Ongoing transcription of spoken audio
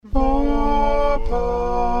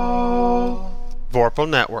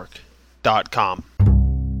thevorpalnetwork.com.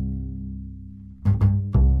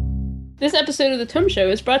 This episode of The Tome Show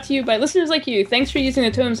is brought to you by listeners like you. Thanks for using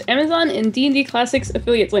the Tome's Amazon and D&D Classics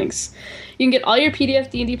affiliate links. You can get all your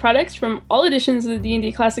PDF D&D products from all editions of the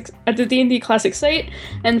D&D Classics at the D&D Classics site,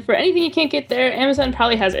 and for anything you can't get there, Amazon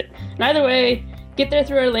probably has it. And either way, get there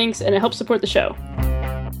through our links, and it helps support the show.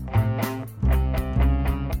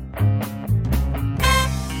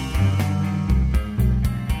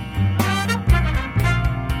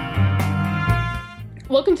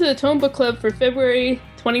 Welcome to the Tome Book Club for February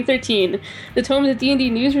 2013. The Tome is a D&D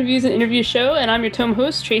news, reviews, and interviews show, and I'm your Tome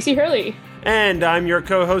host, Tracy Hurley. And I'm your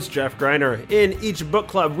co-host, Jeff Greiner. In each book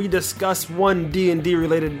club, we discuss one D&D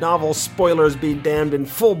related novel, spoilers be damned, in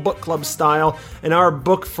full book club style, and our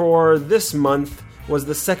book for this month was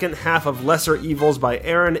the second half of Lesser Evils by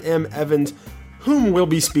Aaron M. Evans, whom we'll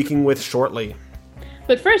be speaking with shortly.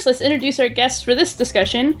 But first, let's introduce our guests for this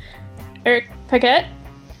discussion. Eric Paquette,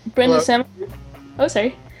 Brenda Salmon. Oh,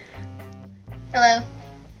 sorry. Hello.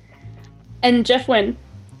 And Jeff Wynn.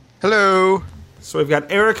 Hello. So we've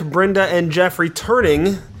got Eric, Brenda, and Jeff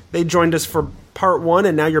returning. They joined us for part 1,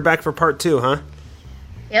 and now you're back for part 2, huh?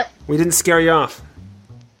 Yep. We didn't scare you off.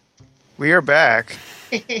 We are back.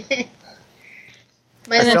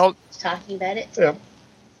 My talking about it. Yep.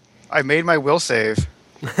 I made my will save.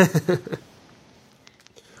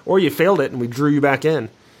 Or you failed it, and we drew you back in.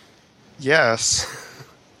 Yes.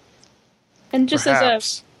 And just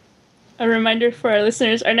Perhaps. as a reminder for our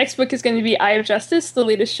listeners, our next book is going to be Eye of Justice, the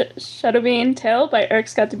latest Shadowbane tale by Eric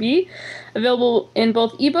Scott DeBee, available in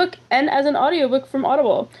both ebook and as an audiobook from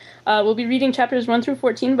Audible. We'll be reading chapters 1 through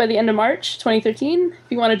 14 by the end of March 2013. If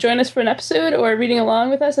you want to join us for an episode or reading along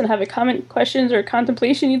with us and have a comment, questions, or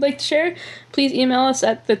contemplation you'd like to share, please email us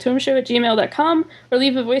at thetomeshow@gmail.com or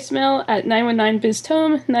leave a voicemail at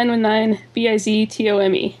 919-BIZ-TOME,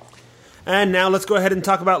 919-BIZ-TOME. And now let's go ahead and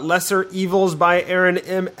talk about Lesser Evils by Aaron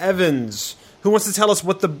M. Evans. Who wants to tell us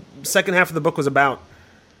what the second half of the book was about?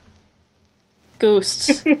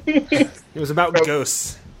 Ghosts. It was about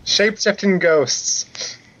ghosts. Shape-shifting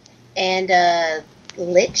ghosts. And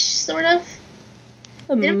lich, sort of.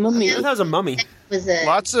 A mummy. That was a mummy. Was a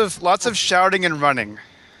Lots of shouting and running.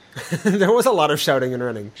 There was a lot of shouting and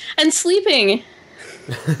running. And sleeping.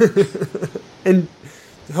 And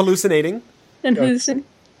hallucinating. And Yeah. hallucinating.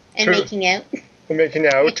 and True. making out. Making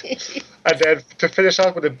out. And then to finish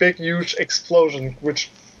out with a big, huge explosion, which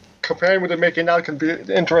comparing with the making out can be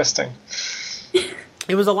interesting.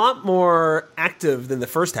 It was a lot more active than the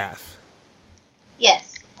first half.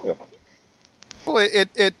 Yes. Well,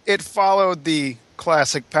 it followed the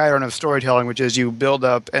classic pattern of storytelling, which is you build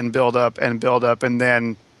up and build up and build up, and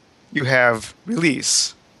then you have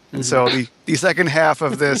release. And so the second half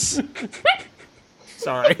of this...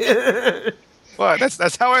 Sorry. What?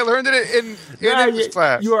 That's how I learned it in English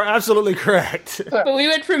class. You are absolutely correct. But we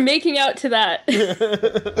went from making out to that.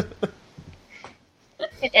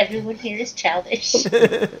 And everyone here is childish.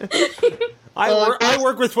 I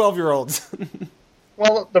work with 12-year-olds.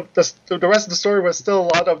 Well, the rest of the story was still a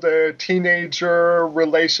lot of the teenager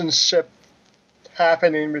relationship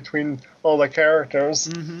happening between all the characters.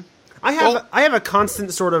 Mm-hmm. I have a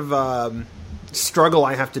constant sort of struggle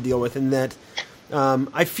I have to deal with in that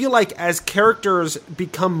I feel like as characters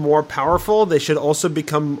become more powerful, they should also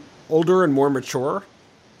become older and more mature,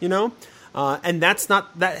 you know? And that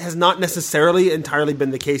has not necessarily entirely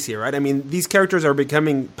been the case here, right? I mean, these characters are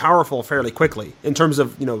becoming powerful fairly quickly in terms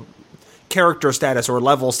of, you know, character status or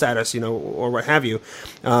level status, you know, or what have you.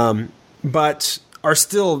 But are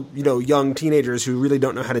still, you know, young teenagers who really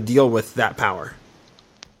don't know how to deal with that power.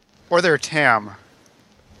 Or they're Tam.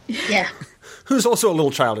 Yeah. Who's also a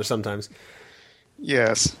little childish sometimes.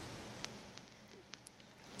 Yes.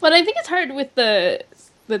 What I think it's hard with the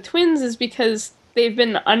twins is because they've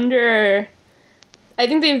been under... I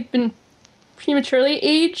think they've been prematurely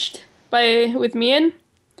aged with Mian.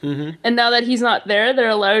 Mm-hmm. And now that he's not there, they're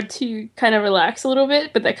allowed to kind of relax a little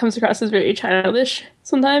bit, but that comes across as very childish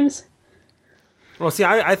sometimes. Well, see,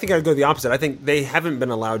 I think I'd go the opposite. I think they haven't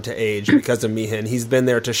been allowed to age because of Mihin. He's been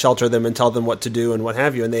there to shelter them and tell them what to do and what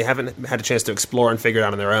have you, and they haven't had a chance to explore and figure it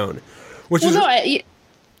out on their own. I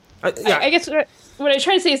guess what I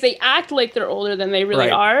try to say is they act like they're older than they really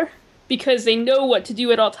are because they know what to do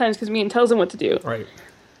at all times because Mihin tells them what to do. Right.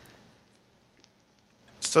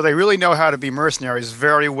 So they really know how to be mercenaries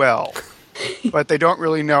very well, but they don't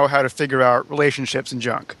really know how to figure out relationships and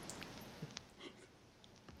junk.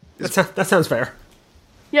 That sounds fair.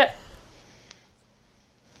 Yeah.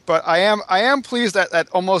 But I am pleased that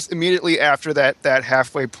almost immediately after that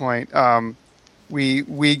halfway point,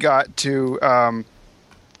 we got to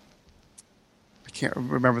I can't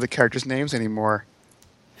remember the characters' names anymore.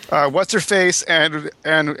 what's her face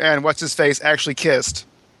and what's his face actually kissed.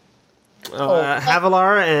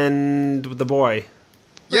 Havilar and the boy.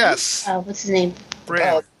 Yes. What's his name?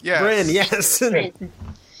 Bryn. Yes. Bryn, yes. Bryn.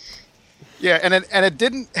 Yeah, and it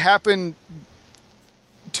didn't happen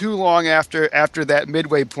too long after that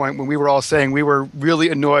midway point when we were all saying we were really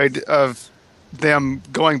annoyed of them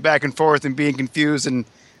going back and forth and being confused and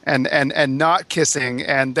not kissing,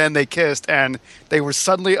 and then they kissed, and they were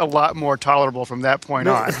suddenly a lot more tolerable from that point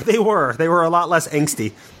on. They were a lot less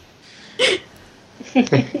angsty.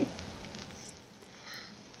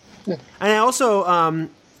 And I also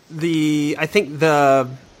I think the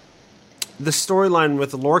storyline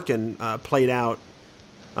with Lorcan played out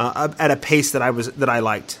at a pace that I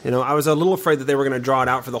liked. You know, I was a little afraid that they were going to draw it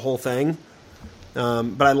out for the whole thing,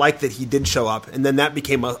 but I liked that he did show up, and then that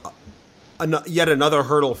became yet another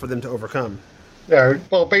hurdle for them to overcome. Yeah,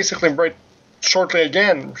 well, basically, right shortly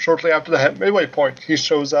after the midway point, he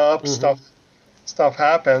shows up. Mm-hmm. Stuff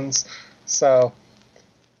happens. So,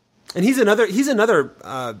 and he's another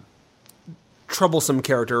troublesome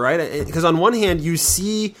character, right? Because on one hand, you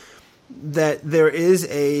see that there is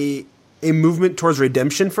a movement towards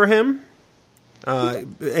redemption for him,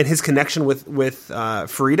 and his connection with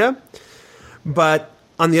Farida, but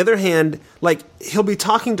on the other hand, like, he'll be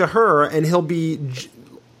talking to her, and he'll be,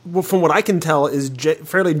 well, from what I can tell, is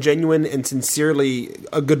fairly genuine and sincerely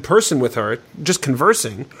a good person with her, just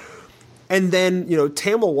conversing. And then, you know,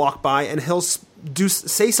 Tam will walk by, and he'll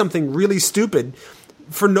say something really stupid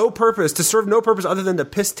for no purpose, to serve no purpose other than to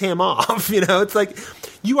piss Tam off. You know, it's like,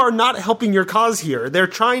 you are not helping your cause here. They're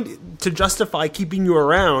trying to justify keeping you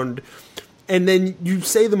around, and then you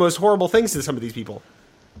say the most horrible things to some of these people.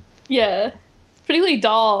 Yeah. Particularly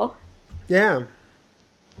Dahl. Yeah.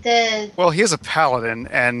 Well, he is a paladin,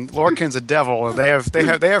 and Lorcan's a devil. They have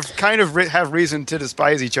kind of have reason to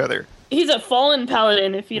despise each other. He's a fallen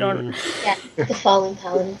paladin, if you don't. Yeah, the fallen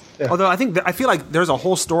paladin. Yeah. Although I feel like there's a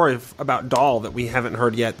whole story about Dahl that we haven't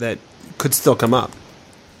heard yet that could still come up.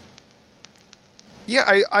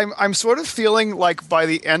 Yeah, I'm sort of feeling like by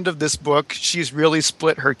the end of this book, she's really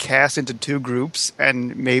split her cast into two groups,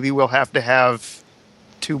 and maybe we'll have to have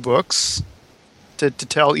two books to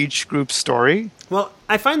tell each group's story. Well,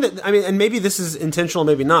 I find that, I mean, and maybe this is intentional,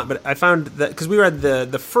 maybe not, but I found that, because we read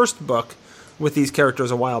the first book with these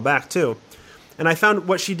characters a while back, too, and I found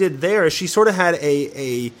what she did there is she sort of had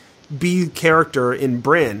a B character in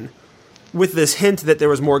Bryn, with this hint that there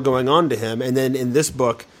was more going on to him, and then in this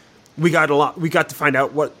book, we got to find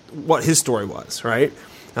out what his story was, right?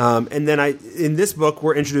 And then in this book,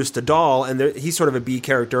 we're introduced to Dahl, and he's sort of a B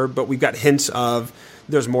character, but we've got hints of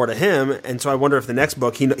there's more to him, and so I wonder if the next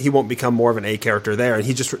book he won't become more of an A character there, and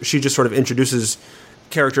she just sort of introduces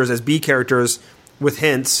characters as B characters with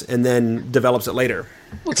hints, and then develops it later.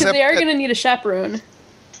 Well, because they are going to need a chaperone.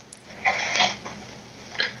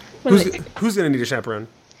 Who's going to need a chaperone?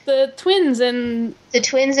 The twins and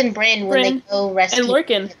Bryn when they go rescue and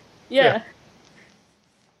Lorcan. Yeah.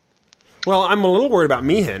 Well, I'm a little worried about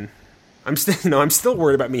Meehan. I'm still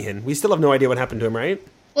worried about Meehan. We still have no idea what happened to him, right?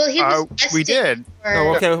 Well, he was we did.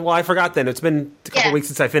 Oh, okay. Well, I forgot then. It's been a couple weeks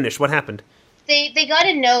since I finished. What happened? They got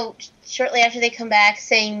a note shortly after they come back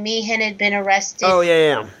saying Meehan had been arrested. Oh,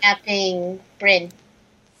 yeah. Kidnapping Bryn.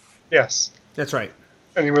 Yes. That's right.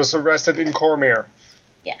 And he was arrested in Cormyr.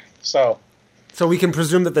 Yeah. So we can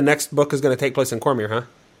presume that the next book is going to take place in Cormyr, huh?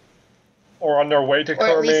 Or on their way to Cormyr.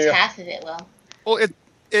 Or at least half of it will. Well,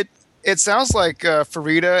 it sounds like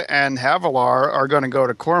Farida and Havilar are going to go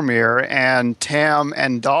to Cormyr, and Tam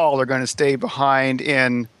and Dahl are going to stay behind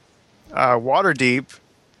in Waterdeep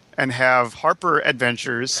and have Harper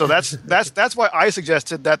adventures. So that's why I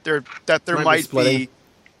suggested that there might be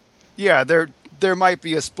there might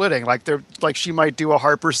be a splitting. Like she might do a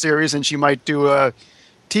Harper series and she might do a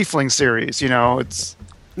Tiefling series. You know,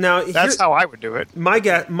 that's how I would do it. My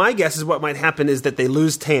guess is what might happen is that they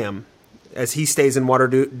lose Tam, as he stays in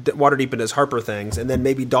Waterdeep and does Harper things, and then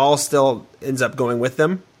maybe Dahl still ends up going with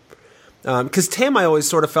them. Because Tam, I always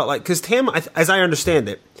sort of felt like... Because Tam, as I understand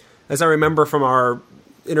it, as I remember from our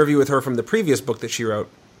interview with her from the previous book that she wrote,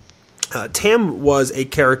 Tam was a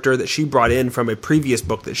character that she brought in from a previous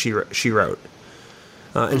book that she wrote.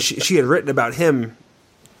 And she had written about him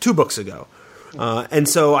 2 books ago. And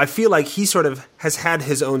so I feel like he sort of has had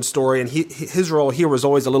his own story, and his role here was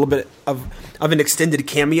always a little bit of an extended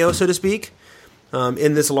cameo, so to speak,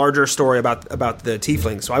 in this larger story about the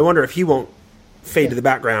Tieflings. So I wonder if he won't fade to the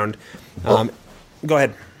background. Go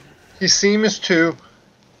ahead. He seems to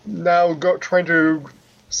now trying to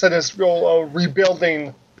set his goal of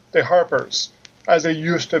rebuilding the Harpers as they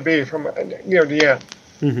used to be from near the end.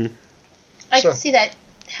 Mm-hmm. I can see that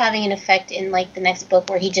having an effect in like the next book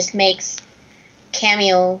where he just makes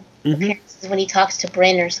cameo appearances when he talks to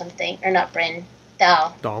Bryn or something, or not Bryn,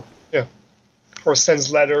 Dal. Doll. Yeah. Or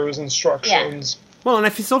sends letters, instructions. Well, and I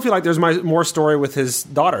still feel like there's more story with his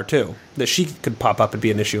daughter too, that she could pop up and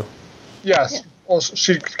be an issue. Yes. Yeah. Also,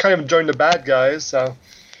 she kind of joined the bad guys, so.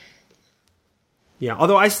 Yeah,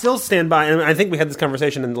 although I still stand by, and I think we had this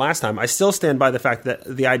conversation in the last time, I still stand by the fact that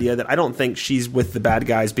the idea that I don't think she's with the bad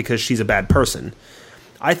guys because she's a bad person.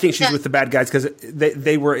 I think she's with the bad guys because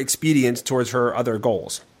they were expedient towards her other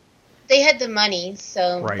goals. They had the money,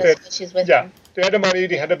 so Right. that's why she's with Yeah. them. They had the money,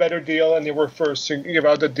 they had a better deal, and they were first to give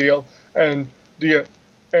out the deal. And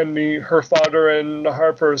her father and the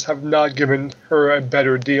Harpers have not given her a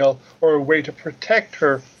better deal or a way to protect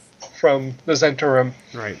her from the Zentarum.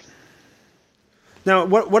 Right. Now,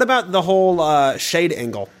 what about the whole Shade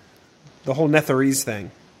angle? The whole Netherese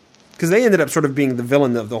thing? Because they ended up sort of being the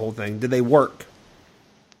villain of the whole thing. Did they work?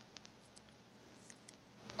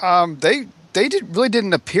 They really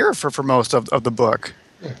didn't appear for most of the book.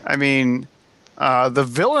 I mean, the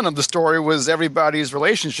villain of the story was everybody's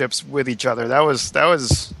relationships with each other. That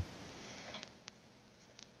was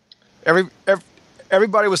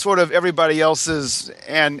everybody was sort of everybody else's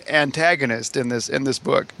antagonist in this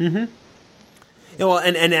book. Yeah, well,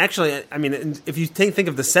 and actually, I mean, if you think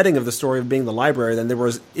of the setting of the story of being the library, then there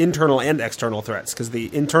was internal and external threats. Because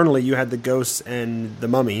internally you had the ghosts and the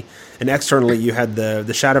mummy, and externally you had the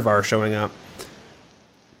Shadowvar showing up.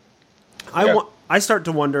 I start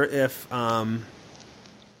to wonder if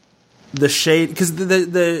the Shade, because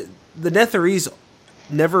the Netherese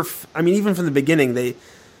never. I mean, even from the beginning,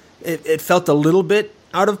 it felt a little bit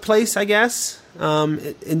out of place, I guess,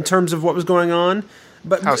 in terms of what was going on.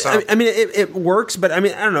 But How so? I mean, it works. But I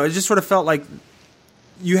mean, I don't know. It just sort of felt like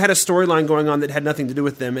you had a storyline going on that had nothing to do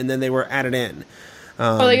with them, and then they were added in.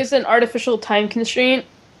 Or like it's an artificial time constraint.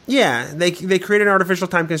 Yeah, they create an artificial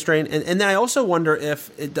time constraint, and then I also wonder if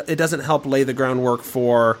it doesn't help lay the groundwork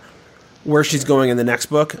for where she's going in the next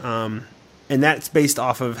book, and that's based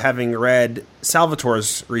off of having read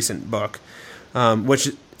Salvatore's recent book, which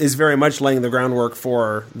is very much laying the groundwork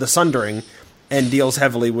for the Sundering, and deals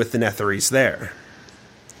heavily with the Netherese there.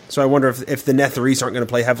 So I wonder if the Netherese aren't going to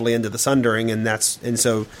play heavily into the Sundering, and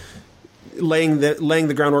so laying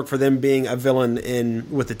the groundwork for them being a villain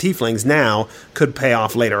with the Tieflings now could pay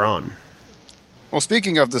off later on. Well,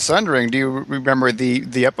 speaking of the Sundering, do you remember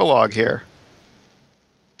the epilogue here?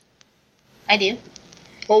 I do.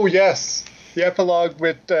 Oh, yes. The epilogue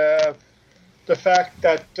with the fact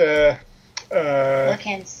that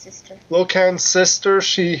Locan's sister. Locan's sister,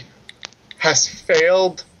 she has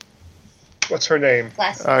failed. What's her name?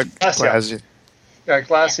 Glacia. Glacia. Yeah,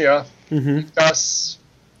 Glacia. Mm-hmm. Thus,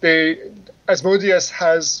 Asmodeus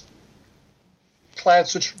has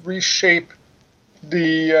plans to reshape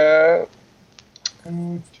the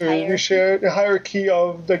hierarchy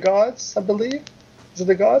of the gods, I believe. Is it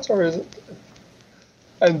the gods or is it?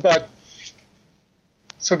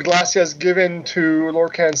 So Glacia has given to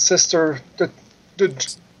Lorcan's sister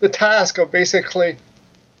the task of basically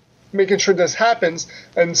making sure this happens,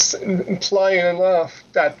 and implying enough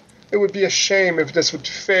that it would be a shame if this would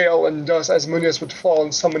fail, and thus Asmodeus would fall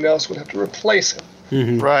and someone else would have to replace him.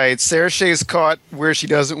 Mm-hmm. Right. Cersei's caught where she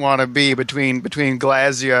doesn't want to be between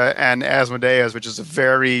Glacia and Asmodeus, which is a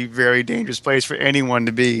very, very dangerous place for anyone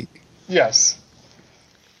to be. Yes.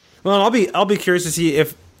 Well, I'll be curious to see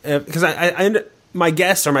if because I my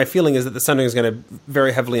guess or my feeling is that the Sundering is going to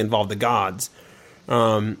very heavily involve the gods.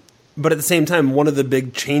 But at the same time, one of the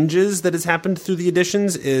big changes that has happened through the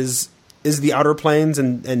editions is the Outer Planes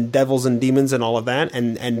and devils and demons and all of that,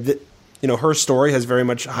 and her story has very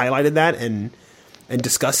much highlighted that and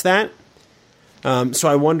discussed that. So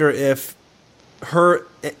I wonder if her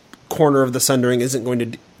corner of the Sundering isn't going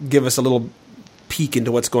to give us a little peek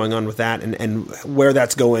into what's going on with that and where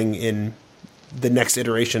that's going in the next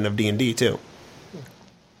iteration of D&D too.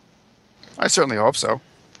 I certainly hope so.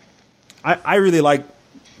 I really like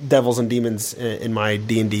devils and demons in my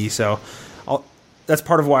D&D, so that's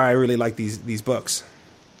part of why I really like these books.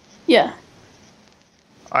 Yeah.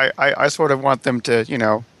 I sort of want them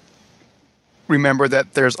to, remember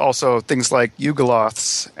that there's also things like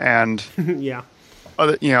Yugoloths and Yeah.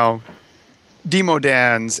 other,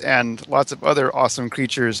 Demodans and lots of other awesome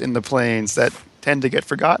creatures in the plains that tend to get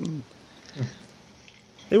forgotten.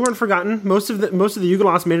 They weren't forgotten. Most of the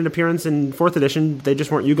Yugoloths made an appearance in 4th edition. They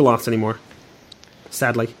just weren't Yugoloths anymore.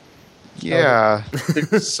 Sadly. Yeah.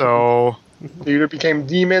 So They either became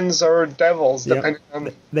demons or devils, Yep. depending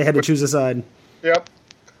on. They had to choose a side. Yep.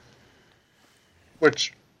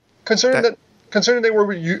 Which, considering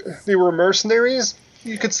they were mercenaries,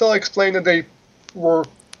 you could still explain that they were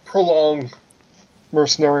prolong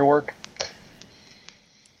mercenary work.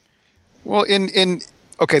 Well,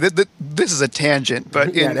 okay, this is a tangent,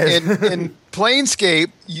 but Yeah, it is. in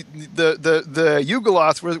Planescape, the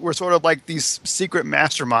Yugoloths were sort of like these secret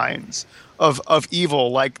masterminds of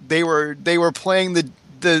evil. Like they were playing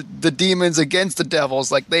the demons against the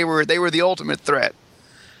devils. Like they were the ultimate threat.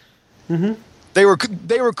 Mm-hmm. They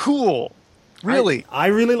were cool, really. I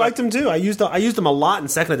really liked them too. I used them a lot in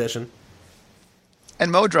second edition.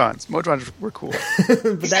 And Modrons were cool.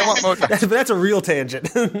 But that's a real tangent.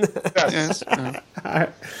 Yes.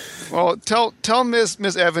 Well, tell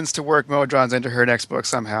Miss Evans to work Modrons into her next book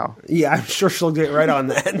somehow. Yeah, I'm sure she'll get right on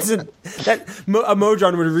that. A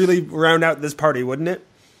Modron would really round out this party, wouldn't it?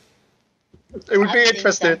 It would be I think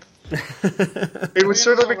interesting. It would The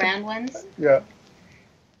sort of little round ones. yeah.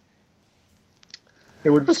 It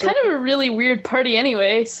would It was kind of a really weird party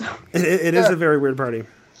anyway. So It is a very weird party.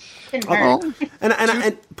 Couldn't hurt.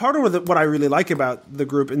 And part of what I really like about the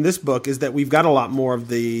group in this book is that we've got a lot more of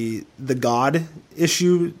the god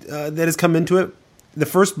issue that has come into it. The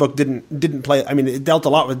first book didn't play. I mean, it dealt a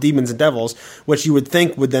lot with demons and devils, which you would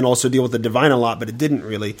think would then also deal with the divine a lot, but it didn't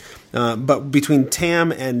really. But between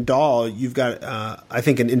Tam and Dahl, you've got I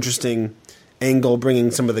think an interesting angle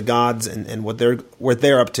bringing some of the gods and what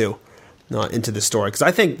they're up to. Into the story, because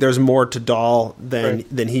I think there's more to Dahl than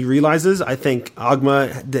he realizes. I think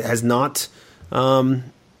Agma has not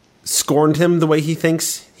scorned him the way he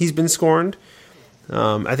thinks he's been scorned.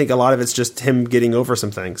 I think a lot of it's just him getting over some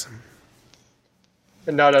things.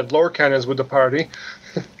 And now that Lorcan is with the party,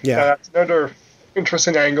 Yeah, that's another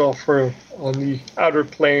interesting angle on the outer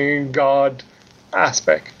plane god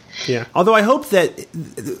aspect. yeah. Although I hope that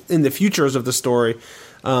in the futures of the story,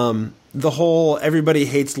 the whole everybody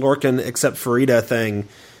hates Lorcan except Farida thing,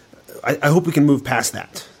 I hope we can move past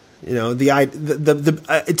that. You know,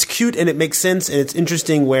 it's cute and it makes sense and it's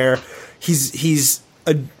interesting where he's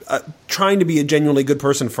trying to be a genuinely good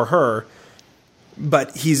person for her,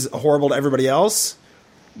 but he's horrible to everybody else.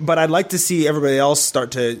 But I'd like to see everybody else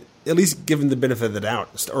start to at least give him the benefit of the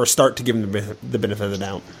doubt, or start to give him the benefit of the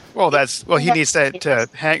doubt. Well, he needs to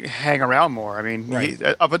hang around more. I mean, Right.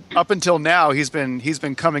 Up until now, he's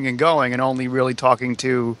been coming and going, and only really talking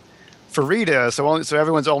to Farida. So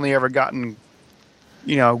everyone's only ever gotten,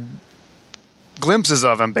 glimpses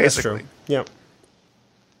of him, That's basically. true. Yeah.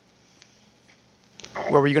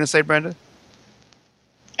 What were you going to say, Brenda?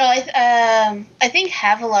 Oh, I think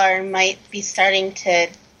Havilar might be starting to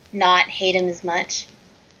not hate him as much.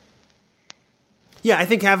 Yeah, I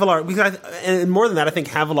think Havilar, and more than that, I think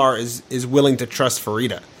Havilar is willing to trust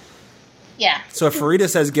Farida. Yeah. So if Farida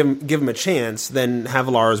says give him a chance, then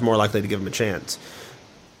Havilar is more likely to give him a chance.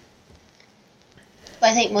 But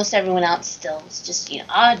I think most everyone else still is just,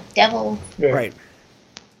 devil. Yeah. Right.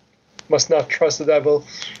 Must not trust the devil.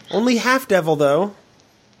 Only half devil though.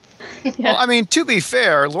 Well, I mean, to be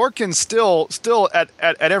fair, Lorcan's still at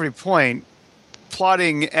every point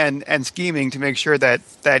plotting and scheming to make sure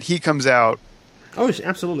that he comes out Oh,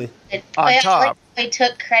 absolutely. on top. I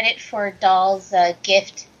took credit for Dahl's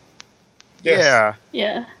gift. Yes.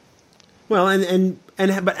 Yeah. Well, and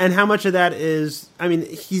how much of that is? I mean,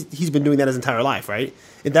 he's been doing that his entire life, right?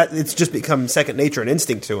 It's just become second nature and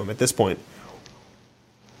instinct to him at this point.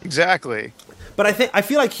 Exactly. But I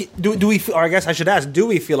feel like do we? Or I guess I should ask: do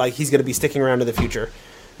we feel like he's going to be sticking around to the future?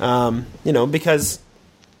 Because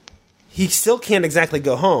he still can't exactly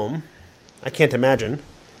go home. I can't imagine.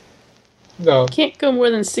 No. can't go more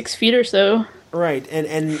than 6 feet or so. Right,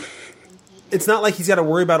 and it's not like he's got to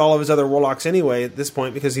worry about all of his other warlocks anyway at this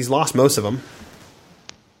point because he's lost most of them.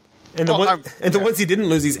 And the ones he didn't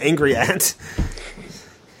lose, he's angry at.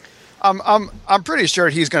 I'm pretty sure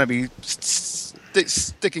he's going to be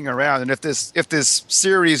sticking around, and if this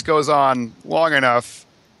series goes on long enough,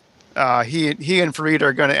 he and Farida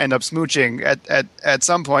are going to end up smooching at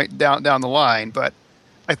some point down the line. But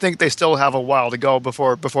I think they still have a while to go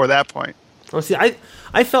before that point. Well, see,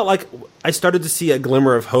 I felt like I started to see a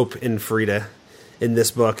glimmer of hope in Farida in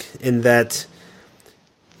this book, in that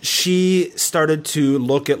she started to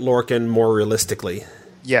look at Lorcan more realistically.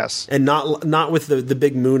 Yes. And not with the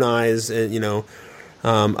big moon eyes, and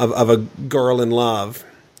of a girl in love,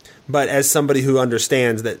 but as somebody who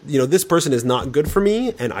understands that this person is not good for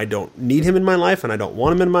me, and I don't need him in my life, and I don't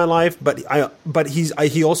want him in my life. But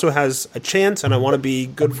he also has a chance, and I want to be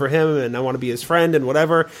good for him, and I want to be his friend, and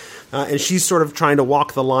whatever. And she's sort of trying to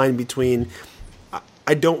walk the line between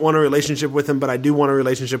I don't want a relationship with him, but I do want a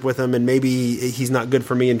relationship with him, and maybe he's not good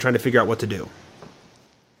for me, and trying to figure out what to do.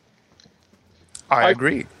 I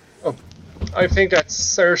agree. I think that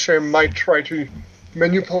Cersei might try to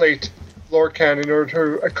manipulate Lorcan in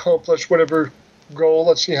order to accomplish whatever goal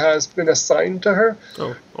that she has been assigned to her.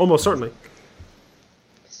 Oh, almost certainly.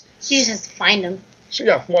 She just has to find him.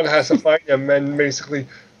 One has to find him and basically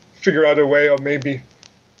figure out a way of maybe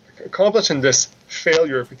accomplishing this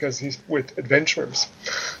failure because he's with adventurers.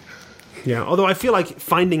 Yeah, although I feel like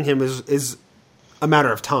finding him is a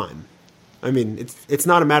matter of time. I mean, it's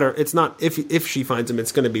not a matter. It's not if she finds him.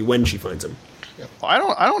 It's going to be when she finds him. I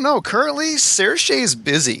don't know. Currently, Cersei's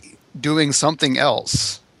busy doing something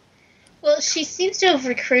else. Well, she seems to have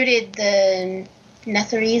recruited the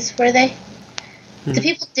Netherese, were they? The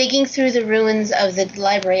people digging through the ruins of the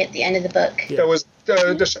library at the end of the book. Yeah. That was the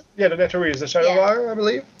Netherese, the Shadowvar, I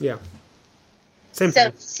believe. Yeah. Same So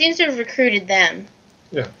thing. she seems to have recruited them.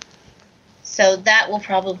 Yeah. So that will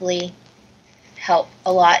probably help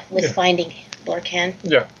a lot with finding Lorcan.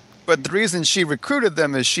 Yeah. But the reason she recruited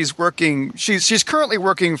them is she's currently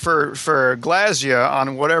working for Glasia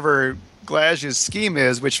on whatever Glasia's scheme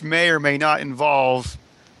is, which may or may not involve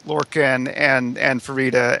Lorcan and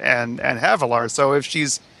Farida and Havilar. So if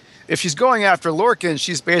she's going after Lorcan,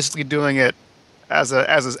 she's basically doing it as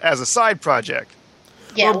a side project.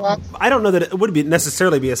 Yeah, well, I don't know that it would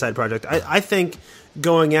necessarily be a side project. I think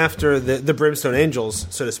going after the Brimstone Angels,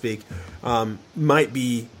 so to speak, might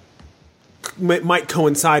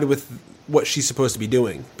coincide with what she's supposed to be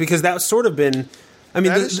doing, because that's sort of been. I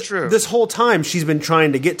mean, that is true. This whole time she's been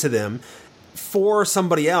trying to get to them for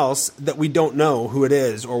somebody else that we don't know who it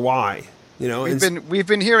is or why. You know, we've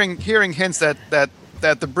been hearing hints that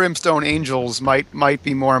the Brimstone Angels might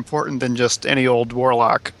be more important than just any old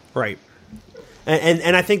warlock. Right.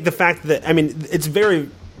 And I think the fact that, I mean, it's very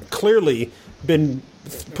clearly been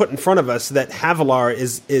put in front of us that Havilar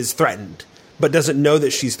is threatened, but doesn't know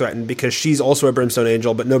that she's threatened because she's also a Brimstone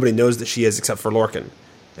Angel, but nobody knows that she is except for Lorcan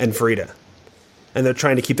and Farida. And they're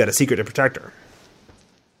trying to keep that a secret to protect her.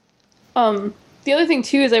 The other thing,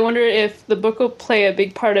 too, is I wonder if the book will play a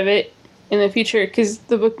big part of it in the future, because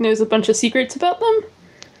the book knows a bunch of secrets about them.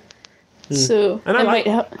 So, And it might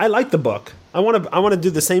help. I like the book. I want to do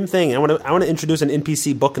the same thing. I want to introduce an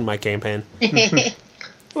NPC book in my campaign.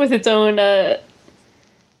 With its own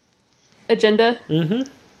agenda.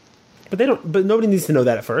 But nobody needs to know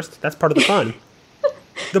that at first. That's part of the fun.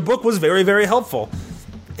 The book was very, very helpful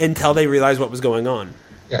until they realized what was going on.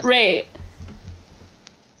 Right.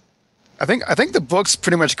 I think the book's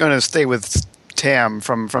pretty much going to stay with Tam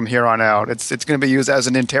from here on out. It's going to be used as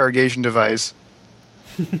an interrogation device.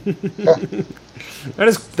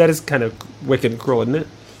 That is kind of wicked and cruel, isn't it?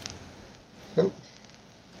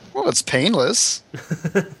 Well, it's painless.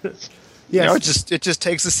 Yes. You know, it just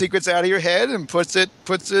takes the secrets out of your head and puts it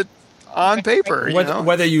on paper. You know?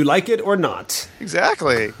 Whether you like it or not.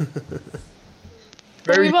 Exactly.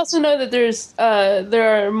 But we've also know that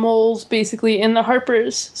there are moles basically in the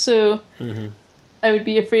Harpers, so I would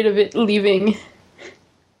be afraid of it leaving.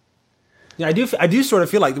 Yeah, I do sort of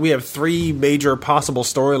feel like we have three major possible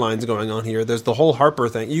storylines going on here. There's the whole Harper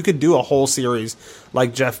thing. You could do a whole series,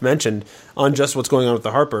 like Jeff mentioned, on just what's going on with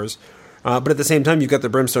the Harpers. But at the same time, you've got the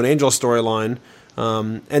Brimstone Angel storyline.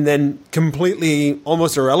 And then completely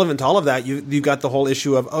almost irrelevant to all of that, you've got the whole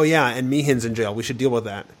issue of, oh yeah, and Meehan's in jail. We should deal with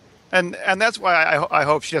that. And that's why I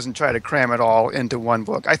hope she doesn't try to cram it all into one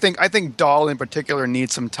book. I think Dahl in particular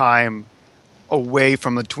needs some time away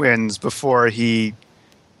from the twins before he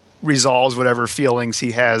resolves whatever feelings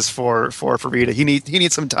he has for Farida. He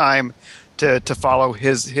needs some time to follow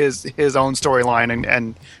his own storyline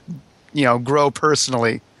and you know, grow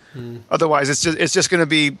personally. Otherwise, it's just going to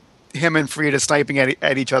be him and Farida sniping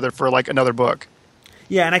at each other for like another book.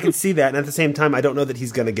 Yeah, and I can see that. And at the same time, I don't know that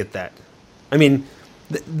he's going to get that. I mean,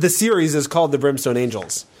 the series is called The Brimstone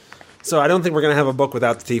Angels, so I don't think we're going to have a book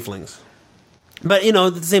without the Tieflings. But, you know,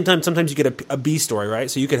 at the same time, sometimes you get a B story, right?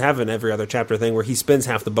 So you could have an every other chapter thing where he spends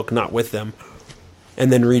half the book not with them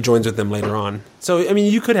and then rejoins with them later on. So, I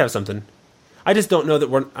mean, you could have something. I just don't know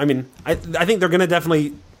that I think they're going to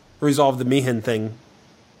definitely resolve the Meehan thing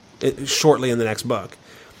shortly in the next book.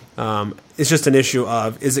 It's just an issue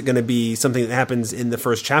of, is it going to be something that happens in the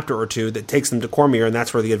first chapter or two that takes them to Cormyr and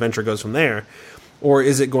that's where the adventure goes from there? Or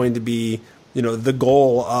is it going to be, you know, the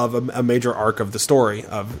goal of a major arc of the story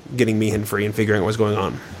of getting Meehan free and figuring out what's going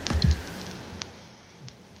on?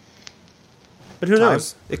 But who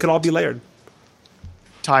knows? It could all be layered.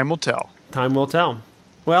 Time will tell. Time will tell.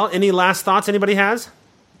 Well, any last thoughts anybody has?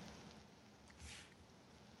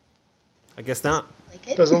 I guess not. Like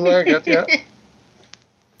it? Doesn't like it, yeah.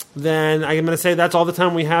 Then I'm going to say that's all the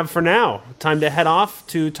time we have for now. Time to head off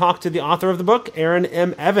to talk to the author of the book, Aaron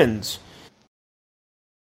M. Evans.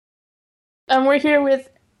 We're here with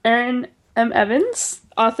Aaron M. Evans,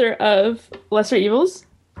 author of Lesser Evils,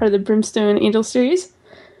 part of the Brimstone Angel series.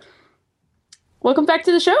 Welcome back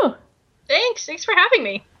to the show. Thanks for having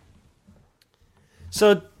me.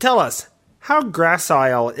 So tell us, how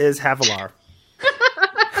gracile is Havilar?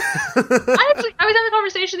 I was having a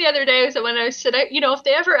conversation the other day when I said, if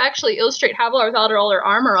they ever actually illustrate Havilar without all her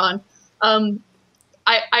armor on,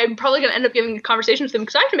 I'm probably going to end up giving a conversation with them,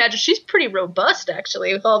 because I can imagine she's pretty robust,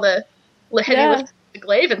 actually, with all the heavy lift, the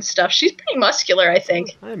glaive and stuff. She's pretty muscular, I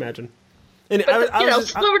think. I imagine. And when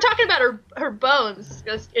we're talking about her bones,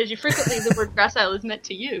 as you frequently the word gracile is meant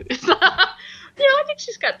to use, I think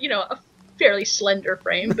she's got, a fairly slender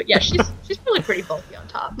frame, but yeah, she's really pretty bulky on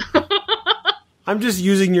top. I'm just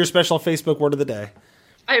using your special Facebook word of the day.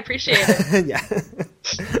 I appreciate it. Yeah.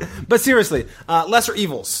 But seriously, Lesser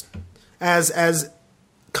Evils. As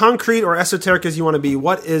concrete or esoteric as you want to be,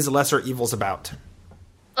 what is Lesser Evils about?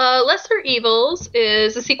 Lesser Evils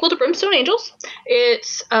is a sequel to Brimstone Angels.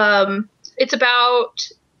 It's about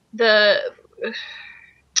the...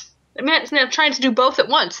 Man, I'm trying to do both at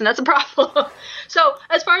once, and that's a problem. So,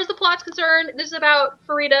 as far as the plot's concerned, this is about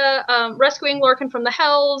Farida rescuing Lorcan from the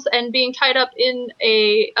Hells and being tied up in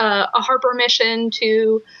a Harper mission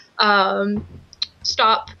to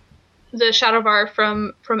stop the Shadowvar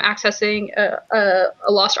from accessing a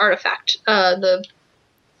lost artifact. The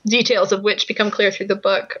details of which become clear through the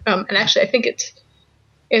book. And actually, I think it's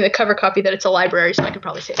in the cover copy that it's a library, so I could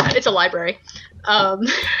probably say that. It's a library. On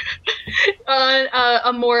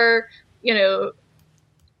a more,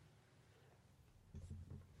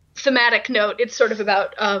 thematic note, it's sort of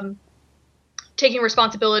about taking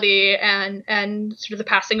responsibility and sort of the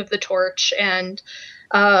passing of the torch, and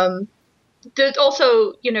there's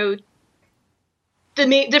also, the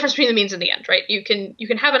difference between the means and the end, right? You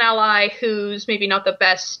can have an ally who's maybe not the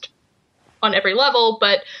best on every level,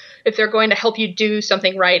 but if they're going to help you do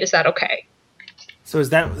something right, is that okay? So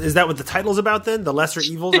is that what the title's about then? The Lesser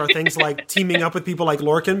Evils are things like teaming up with people like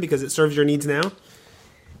Lorcan because it serves your needs now?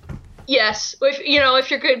 Yes.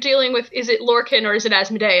 If you're dealing with, is it Lorcan or is it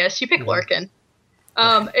Asmodeus, you pick Lorcan.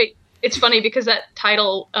 It's funny because that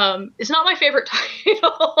title is not my favorite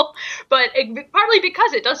title, but partly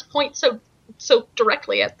because it does point so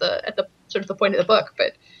directly at the sort of the point of the book,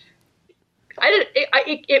 but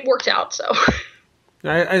it worked out, so.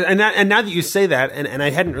 And now that you say that, and I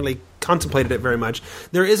hadn't really contemplated it very much,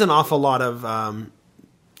 there is an awful lot of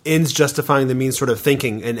ends justifying the means sort of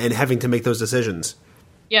thinking and having to make those decisions.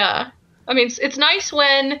 Yeah. I mean, it's nice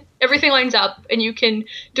when everything lines up and you can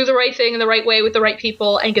do the right thing in the right way with the right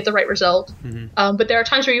people and get the right result. Mm-hmm. But there are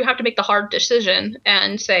times where you have to make the hard decision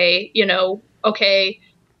and say, okay,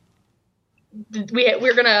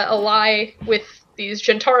 we're going to ally with these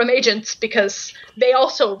Gentarum agents because they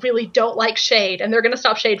also really don't like Shade, and they're going to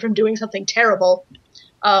stop Shade from doing something terrible.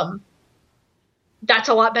 That's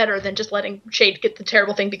a lot better than just letting Shade get the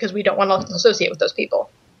terrible thing because we don't want to associate with those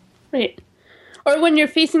people. Right. Or when you're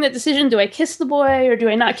facing that decision, do I kiss the boy or do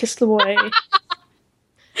I not kiss the boy?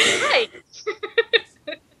 Right.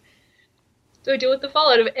 So I deal with the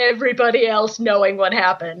fallout of everybody else knowing what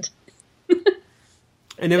happened.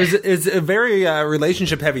 And it's a very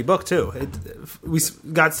relationship-heavy book, too. We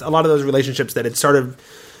got a lot of those relationships that had started...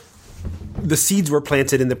 The seeds were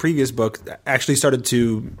planted in the previous book, actually started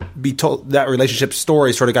to be told... That relationship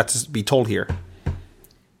story sort of got to be told here.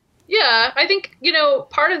 Yeah, I think,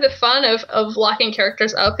 part of the fun of locking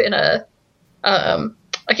characters up in a...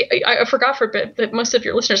 I forgot for a bit that most of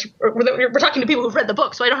your listeners... We're talking to people who've read the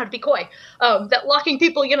book, so I don't have to be coy. That locking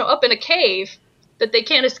people, up in a cave... that they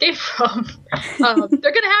can't escape from, they're going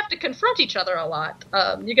to have to confront each other a lot.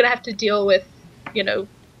 You're going to have to deal with,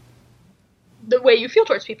 the way you feel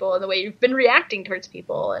towards people and the way you've been reacting towards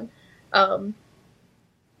people, and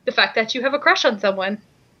the fact that you have a crush on someone.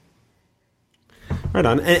 Right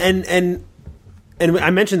on. And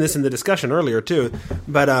I mentioned this in the discussion earlier too,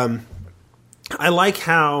 but I like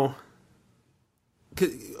how...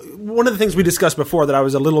 One of the things we discussed before that I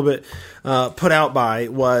was a little bit put out by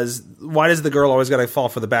was, why does the girl always got to fall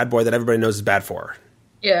for the bad boy that everybody knows is bad for her?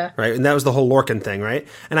 Yeah. Right? And that was the whole Lorcan thing, right?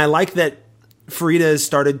 And I like that Farida has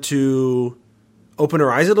started to open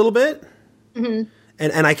her eyes a little bit. Mm-hmm.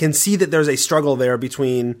 And I can see that there's a struggle there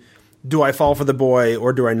between, do I fall for the boy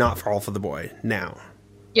or do I not fall for the boy now?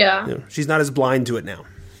 Yeah. She's not as blind to it now.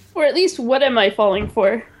 Or at least, what am I falling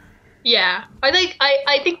for? Yeah. I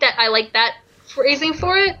think that I like that phrasing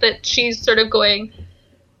for it, that she's sort of going,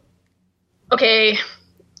 okay,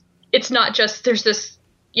 it's not just there's this,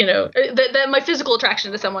 that my physical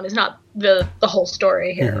attraction to someone is not the whole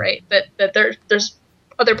story here, right? That there's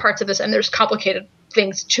other parts of this, and there's complicated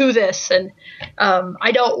things to this, and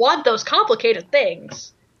I don't want those complicated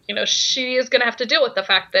things. She is going to have to deal with the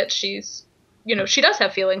fact that she's, she does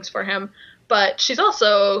have feelings for him, but she's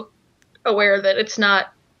also aware that it's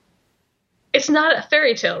not a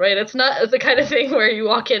fairy tale, right? It's not the kind of thing where you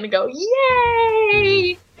walk in and go,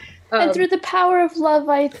 yay! And through the power of love,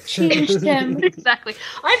 I changed him. Exactly.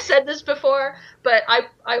 I've said this before, but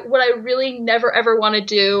what I really never ever want to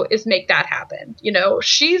do is make that happen. You know,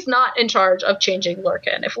 she's not in charge of changing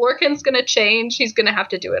Lorcan. If Lorcan's going to change, he's going to have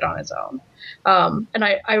to do it on his own. And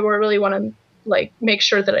I really want to like make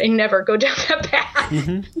sure that I never go down that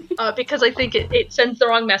path because I think it sends the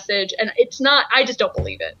wrong message, and it's not. I just don't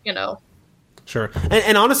believe it. You know. Sure,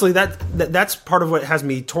 and honestly, that's part of what has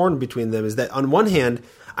me torn between them. Is that on one hand,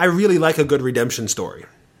 I really like a good redemption story.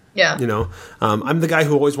 Yeah. You know, I'm the guy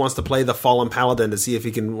who always wants to play the fallen paladin to see if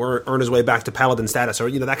he can earn his way back to paladin status, or,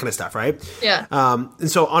 you know, that kind of stuff, right? Yeah. And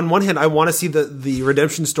so on one hand, I want to see the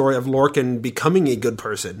redemption story of Lorcan becoming a good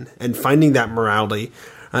person and finding that morality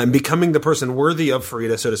and becoming the person worthy of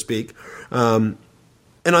Farideh, so to speak. And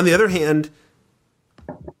on the other hand,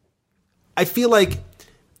 I feel like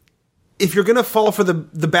if you're going to fall for the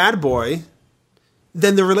bad boy,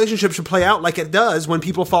 then the relationship should play out like it does when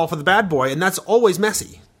people fall for the bad boy, and that's always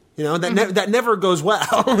messy. You know, that never goes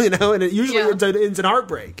well. You know, and it usually ends in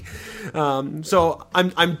heartbreak. So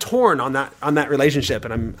I'm torn on that relationship,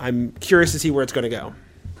 and I'm curious to see where it's going to go.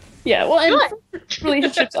 Yeah, well, and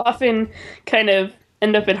relationships often kind of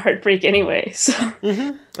end up in heartbreak anyway. So,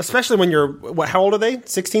 especially when you're how old are they?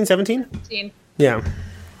 16, 17? 16. Yeah.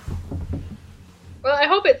 Well, I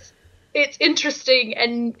hope it's interesting,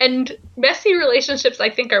 and messy relationships I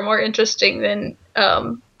think are more interesting than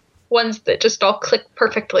ones that just all click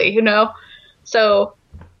perfectly, you know? So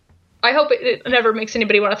I hope it never makes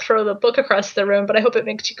anybody want to throw the book across the room, but I hope it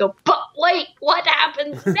makes you go, but wait, what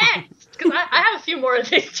happens next? Because I have a few more of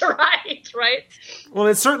these to write, right? Well,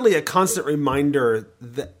 it's certainly a constant reminder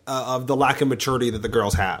of the lack of maturity that the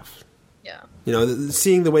girls have. Yeah. You know,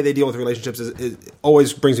 seeing the way they deal with relationships is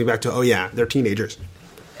always brings me back to, oh yeah, they're teenagers.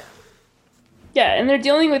 Yeah, and they're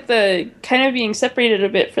dealing with the kind of being separated a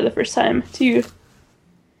bit for the first time, too.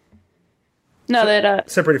 Now that...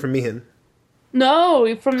 separated from Mihin.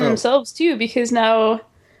 No, from themselves, too, because now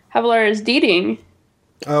Havilar is dating.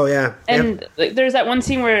 Oh, yeah. And there's that one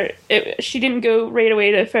scene where she didn't go right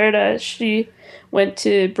away to Farideh. She went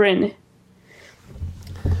to Bryn.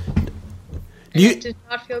 It did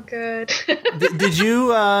not feel good. Did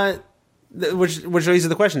you... Which raises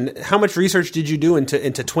the question: how much research did you do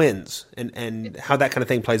into twins and how that kind of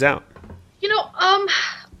thing plays out? You know,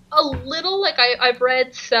 a little. Like I've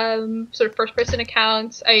read some sort of first person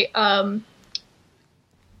accounts. Just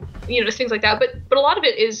things like that. But a lot of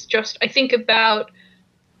it is just I think about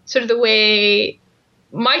sort of the way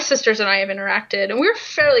my sisters and I have interacted, and we're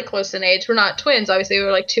fairly close in age. We're not twins, obviously.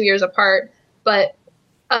 We're like 2 years apart, but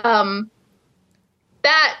that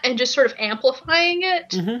and just sort of amplifying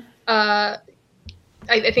it.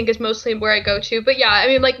 I think is mostly where I go to. But yeah, I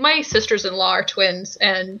mean, like my sisters-in-law are twins,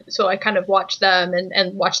 and so I kind of watch them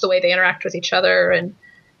and watch the way they interact with each other. And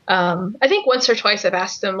I think once or twice I've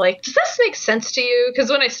asked them, like, does this make sense to you? Because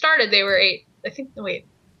when I started, they were 8. I think we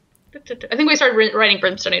started writing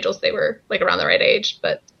Brimstone Angels. They were like around the right age,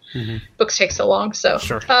 but books take so long. So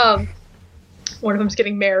sure. One of them's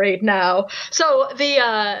getting married now. So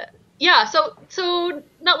so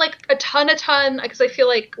not like a ton, because I feel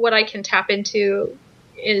like what I can tap into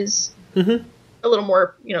is a little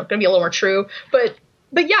more, going to be a little more true. But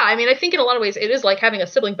yeah, I mean, I think in a lot of ways it is like having a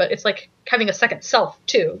sibling, but it's like having a second self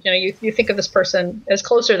too. You know, you think of this person as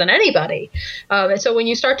closer than anybody. And so when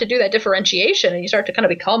you start to do that differentiation and you start to kind of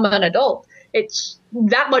become an adult, it's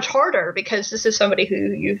that much harder because this is somebody who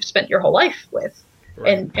you've spent your whole life with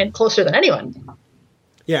and closer than anyone.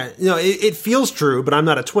 Yeah, it feels true, but I'm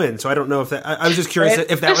not a twin, so I don't know if that. I was just curious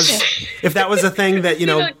if that was a thing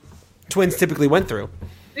that twins typically went through.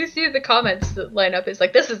 You see the comments that line up is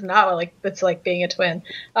like, this is not like it's like being a twin.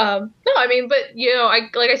 No, I mean, but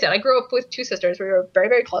like I said, I grew up with 2 sisters. We were very,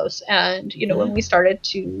 very close, and when we started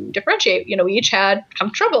to differentiate, we each had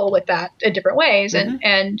come trouble with that in different ways,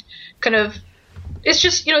 and kind of it's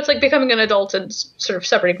just it's like becoming an adult and sort of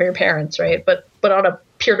separating from your parents, right? But on a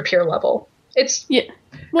peer-to-peer level, it's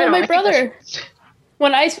Well, my brother,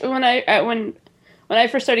 when I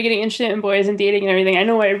first started getting interested in boys and dating and everything, I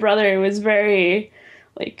know my brother was very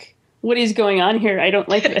like, what is going on here? I don't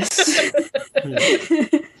like this.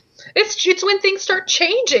 It's when things start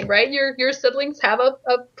changing, right? Your siblings have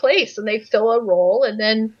a place and they fill a role, and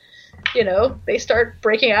then, they start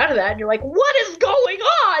breaking out of that, and you're like, what is going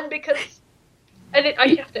on? Because, I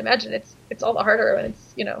have to imagine it's all the harder when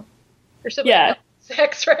it's, your sibling. Yeah.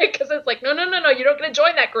 Sex, right? Because it's like, no, you don't get to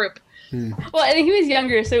join that group. Well, and he was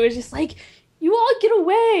younger, so it was just like, you all get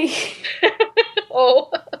away.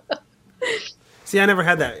 Oh. See, I never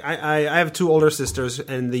had that. I have two older sisters,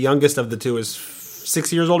 and the youngest of the two is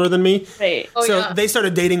 6 years older than me. Right. Oh, So yeah. they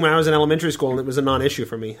started dating when I was in elementary school, and it was a non-issue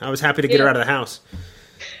for me. I was happy to get her Yeah. out of the house.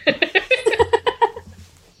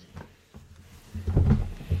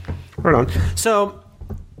 Right on. So,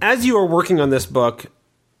 as you were working on this book,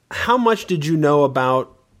 how much did you know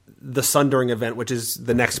about the Sundering event, which is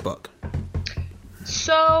the next book?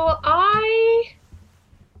 So I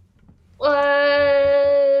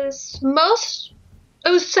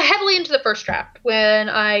was heavily into the first draft when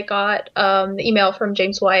I got the email from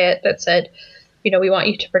James Wyatt that said, we want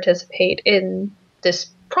you to participate in this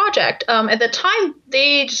project. At the time,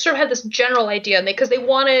 they just sort of had this general idea, because they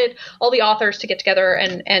wanted all the authors to get together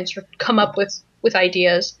and sort of come up with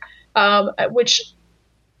ideas, which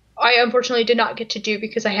I unfortunately did not get to do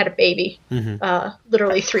because I had a baby,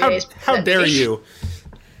 literally 3 days before How that dare meeting. you?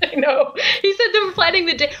 I know. He said they were planning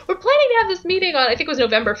the day. We're planning to have this meeting on, I think it was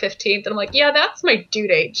November 15th. And I'm like, yeah, that's my due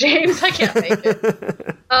date, James. I can't make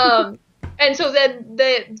it. And so then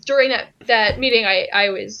during that meeting, I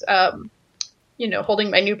was, holding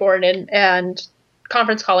my newborn and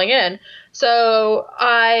conference calling in. So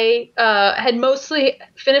I had mostly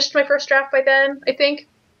finished my first draft by then, I think.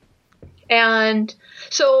 And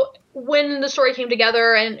so when the story came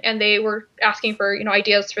together and they were asking for,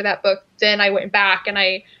 ideas for that book, then I went back and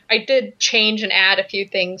I did change and add a few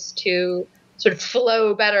things to sort of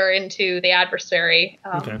flow better into the adversary.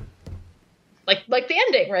 Okay. Like the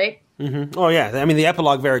ending, right? Mm-hmm. Oh, yeah. I mean, the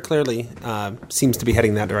epilogue very clearly seems to be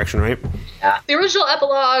heading that direction, right? Yeah. The original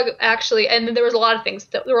epilogue, actually, and then there were a lot of things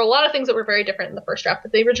that were very different in the first draft,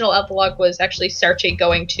 but the original epilogue was actually Serchi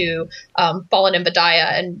going to Fallen in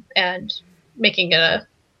Vidaia and making a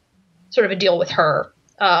sort of a deal with her,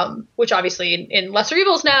 which obviously in Lesser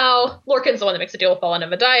Evils now, Lorcan's the one that makes a deal with Fallen in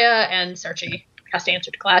Vidaia, and Serchi has to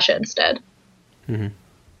answer to Kalasha instead. Mm-hmm.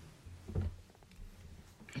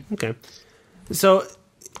 Okay. So,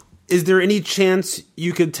 is there any chance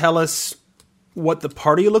you could tell us what the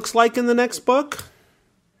party looks like in the next book?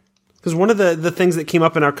 Because one of the things that came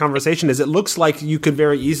up in our conversation is it looks like you could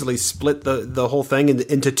very easily split the whole thing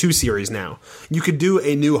into two series now. You could do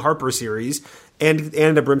a new Harper series and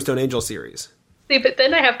a Brimstone Angel series. See, but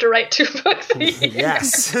then I have to write 2 books a year.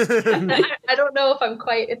 Yes. I don't know if I'm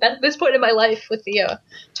quite at this point in my life with the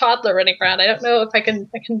toddler running around. I don't know if I can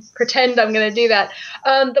pretend I'm going to do that.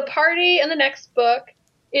 The party in the next book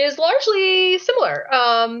is largely similar.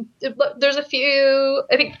 There's a few.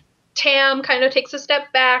 I think Tam kind of takes a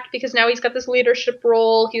step back because now he's got this leadership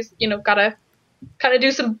role. He's got to kind of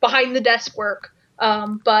do some behind the desk work.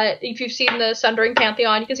 But if you've seen the Sundering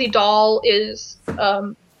Pantheon, you can see Dahl is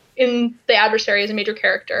in the adversary as a major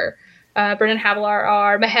character. Brennan Havilar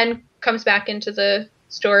are. Mehen comes back into the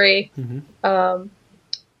story. Mm-hmm.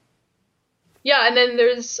 Yeah, and then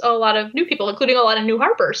there's a lot of new people, including a lot of new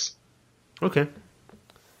Harpers. Okay.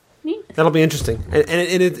 Neat. That'll be interesting.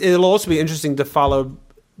 And it'll also be interesting to follow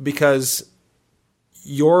because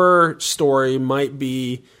your story might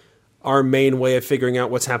be our main way of figuring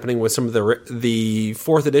out what's happening with some of the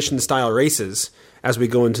 4th edition style races as we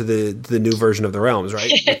go into the new version of the Realms,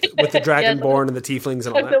 right? With the Dragonborn and the Tieflings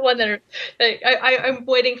and all I'm that. the one that I'm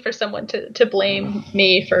waiting for someone to blame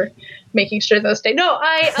me for making sure those stay. No,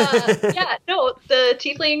 the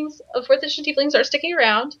Tieflings, 4th edition Tieflings are sticking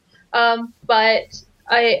around. But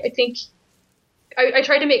I think I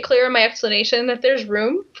tried to make clear in my explanation that there's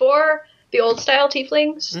room for the old style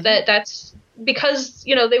Tieflings. Mm-hmm. That's because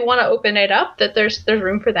they want to open it up. That there's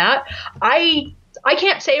room for that. I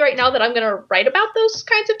can't say right now that I'm going to write about those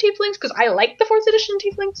kinds of Tieflings because I like the 4th edition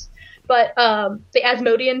Tieflings, but the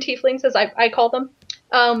Asmodean Tieflings, as I call them.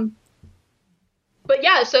 But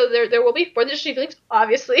yeah, so there will be 4th edition Tieflings.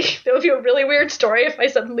 Obviously, that would be a really weird story if I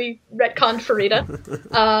suddenly retconned Farida.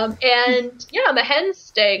 And yeah, Mehen's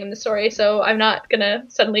staying in the story, so I'm not gonna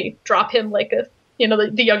suddenly drop him like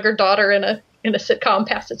the younger daughter in a sitcom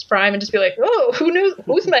past its prime and just be like, oh,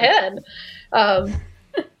 who's Mehen?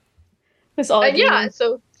 It's all. And yeah,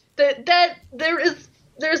 so that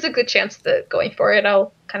there's a good chance that going forward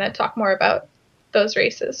I'll kind of talk more about those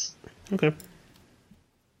races. Okay.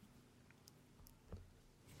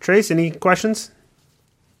 Trace, any questions?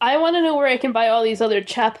 I want to know where I can buy all these other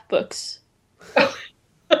chap books.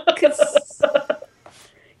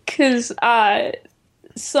 Because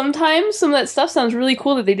sometimes some of that stuff sounds really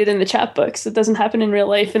cool that they did in the chap books. It doesn't happen in real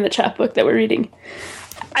life in the chap book that we're reading.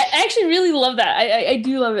 I actually really love that. I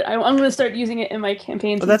do love it. I'm going to start using it in my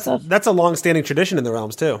campaigns and stuff. That's a long-standing tradition in the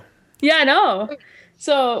Realms, too. Yeah, I know.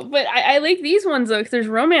 So, but I like these ones, though, because there's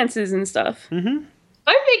romances and stuff. Mm-hmm.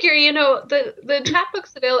 I figure, the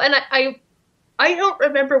chapbook's available, and I don't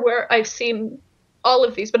remember where I've seen all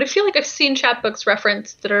of these, but I feel like I've seen chapbooks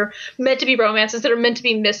referenced that are meant to be romances, that are meant to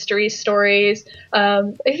be mystery stories.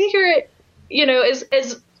 I figure, you know, as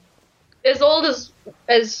old as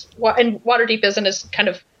and Waterdeep isn't as kind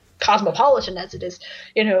of cosmopolitan as it is,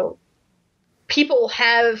 you know, people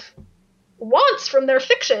have wants from their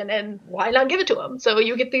fiction, and why not give it to them? So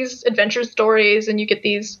you get these adventure stories, and you get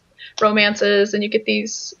these romances, and you get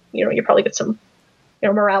these, you know, you probably get some, you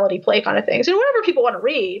know, morality play kind of things. And whatever people want to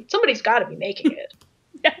read, somebody's got to be making it.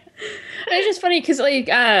 Yeah. And it's just funny because, like,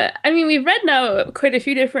 I mean, we've read now quite a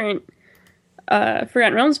few different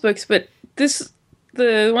Forgotten Realms books, but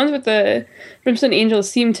the ones with the Brimstone Angels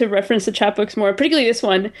seem to reference the chapbooks more, particularly this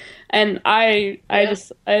one. And I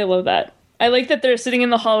love that. I like that they're sitting in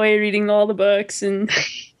the hallway reading all the books, and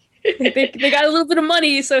they got a little bit of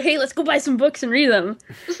money, so hey, let's go buy some books and read them.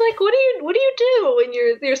 It's like, what do you do when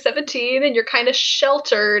you're 17 and you're kind of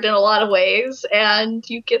sheltered in a lot of ways, and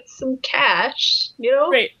you get some cash, you know?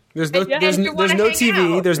 Right. There's no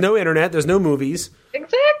TV, out. There's no internet, there's no movies.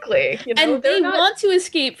 Exactly. You know, and they want to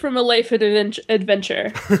escape from a life of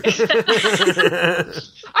adventure. I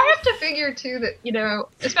have to figure, too, that, you know,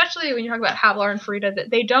 especially when you talk about Havilar and Farida, that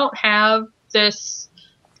they don't have this,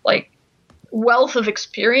 like, wealth of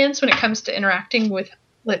experience when it comes to interacting with,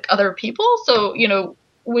 like, other people. So, you know,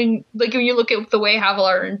 when you look at the way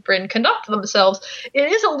Havilar and Bryn conduct themselves,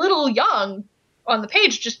 it is a little young on the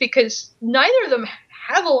page, just because neither of them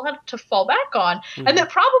have a lot to fall back on. Mm-hmm. And that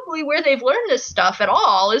probably where they've learned this stuff at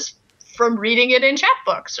all is from reading it in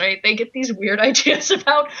chapbooks, right? They get these weird ideas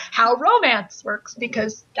about how romance works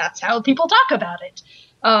because that's how people talk about it.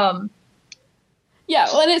 Yeah,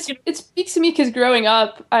 well, and it speaks to me because growing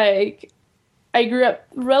up, I grew up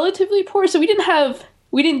relatively poor, so we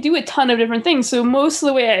didn't do a ton of different things. So most of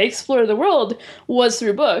the way I explored the world was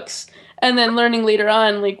through books, and then learning later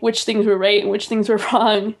on, like, which things were right and which things were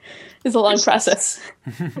wrong is a long process.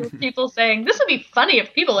 People saying, this would be funny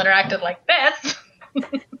if people interacted like this.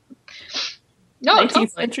 No,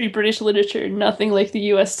 19th century British literature, nothing like the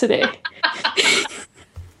U.S. today.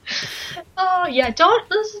 Oh, yeah,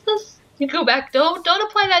 this, you go back, don't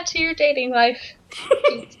apply that to your dating life.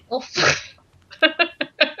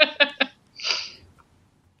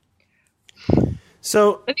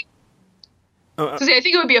 So, I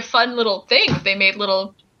think it would be a fun little thing if they made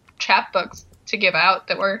little chapbooks to give out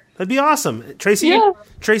that were... That'd be awesome. Tracy,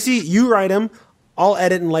 you write them, I'll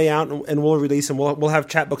edit and lay out, and we'll release them. We'll have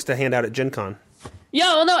chapbooks to hand out at Gen Con.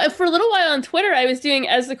 Yeah, well, no, for a little while on Twitter, I was doing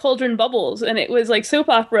As the Cauldron Bubbles, and it was like soap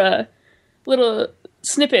opera little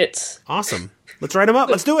snippets. Awesome. Let's write them up.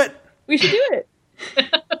 Let's do it. We should do it.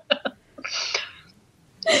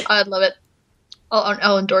 I'd love it.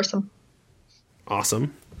 I'll endorse them.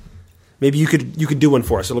 Awesome. Maybe you could do one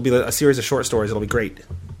for us. It'll be a series of short stories. It'll be great.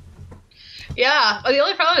 Yeah. The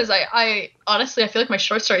only problem is I honestly, I feel like my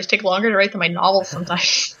short stories take longer to write than my novels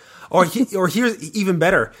sometimes. Or here's even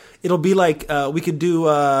better. It'll be like we could do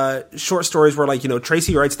short stories where, like, you know,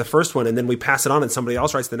 Tracy writes the first one and then we pass it on and somebody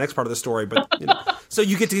else writes the next part of the story. But you know, so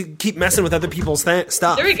you get to keep messing with other people's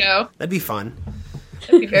stuff. There we go. That'd be fun.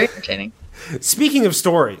 That'd be very entertaining. Speaking of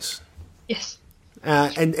stories, yes,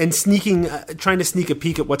 and sneaking, trying to sneak a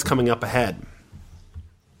peek at what's coming up ahead.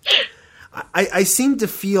 I seem to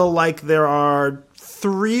feel like there are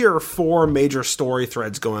 3 or 4 major story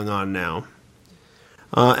threads going on now.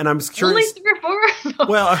 And I'm curious. Only 3 or 4? No.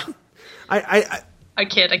 Well, I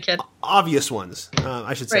kid. Obvious ones,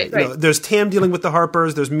 I should say. Right. You know, there's Tam dealing with the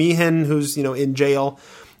Harpers. There's Meehan, who's, you know, in jail,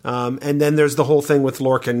 and then there's the whole thing with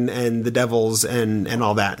Lorcan and the Devils and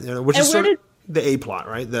all that, you know, which is sort of the A plot,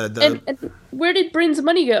 right? And where did Bryn's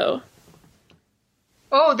money go?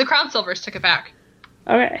 Oh, the Crown Silvers took it back.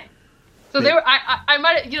 Okay. So they were. I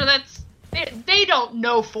might. You know, that's. They don't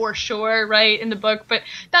know for sure, right, in the book, but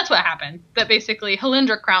that's what happened. That basically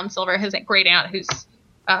Halindra Crown Silver, his great aunt, who's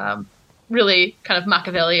really kind of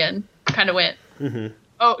Machiavellian, kind of went, that's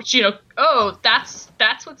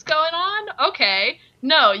what's going on? Okay.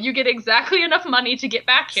 No, you get exactly enough money to get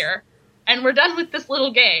back here, and we're done with this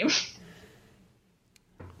little game.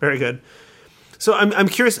 Very good. So I'm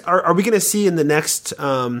curious, are we going to see in the next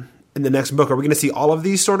book, are we going to see all of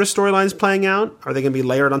these sort of storylines playing out? Are they going to be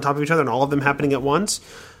layered on top of each other and all of them happening at once?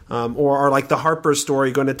 Or are, like, the Harpers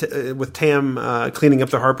story going to with Tam cleaning up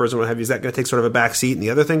the Harpers and what have you, is that going to take sort of a back seat and the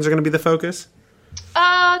other things are going to be the focus?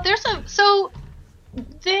 I think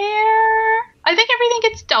everything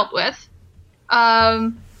gets dealt with.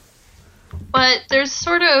 But there's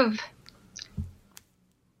sort of,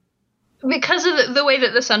 because of the way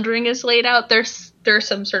that the Sundering is laid out, there's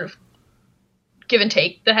some sort of give and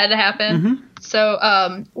take that had to happen. Mm-hmm.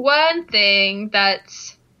 So one thing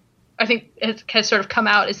that's I think it has sort of come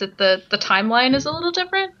out is that the timeline is a little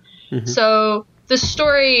different. So the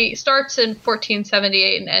story starts in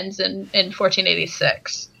 1478 and ends in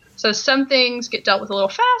 1486. So some things get dealt with a little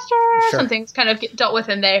faster, some things kind of get dealt with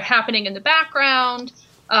and they're happening in the background.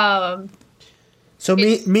 So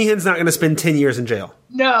Meehan's not going to spend 10 years in jail.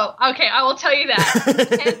 No. Okay, I will tell you that.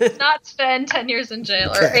 Meehan does not spend 10 years in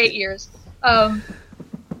jail, or 8 years.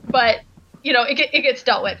 But, it gets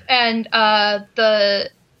dealt with. And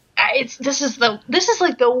this is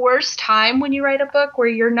like the worst time when you write a book where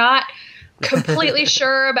you're not completely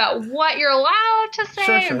sure about what you're allowed to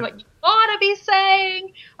say and what you ought to be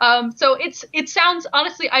saying. So it sounds,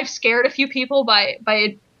 honestly, I've scared a few people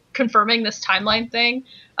by confirming this timeline thing.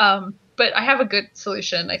 But I have a good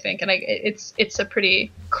solution, I think, and it's a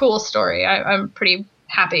pretty cool story. I'm pretty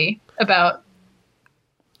happy about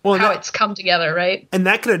how it's come together, right? And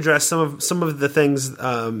that could address some of the things,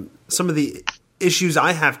 some of the issues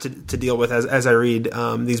I have to deal with as I read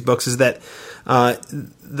these books is that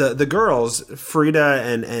the girls, Frida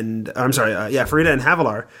and Frida and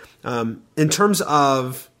Havilar, in terms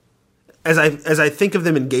of as I think of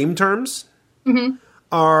them in game terms,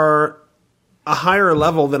 are a higher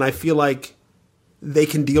level than I feel like they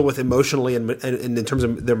can deal with emotionally and in terms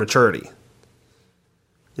of their maturity.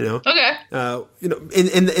 Okay. In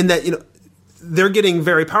that they're getting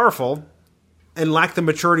very powerful and lack the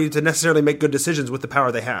maturity to necessarily make good decisions with the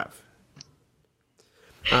power they have.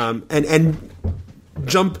 And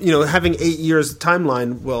jump, having 8 years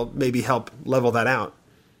timeline will maybe help level that out.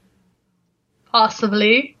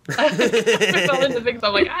 Possibly. I'm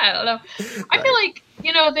like, I don't know. I feel like,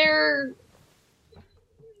 they're...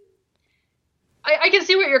 I can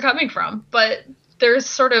see where you're coming from, but there's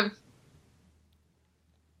sort of...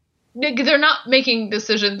 They're not making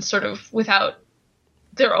decisions sort of without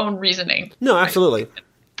their own reasoning. No, absolutely.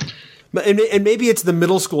 But and maybe it's the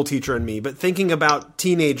middle school teacher in me, but thinking about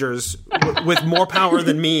teenagers with more power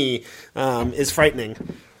than me is frightening.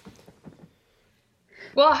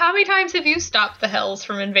 Well, how many times have you stopped the Hells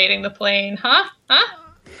from invading the plane, huh?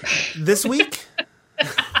 This week?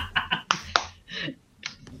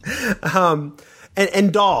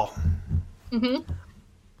 And Doll.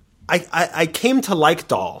 I came to like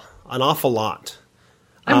Doll an awful lot.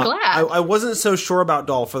 I'm glad. I wasn't so sure about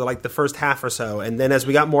Doll for the first half or so, and then as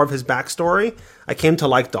we got more of his backstory, I came to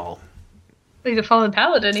like Doll. He's a fallen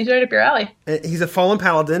paladin. He's right up your alley. He's a fallen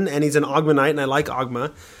paladin, and he's an Ogma knight, and I like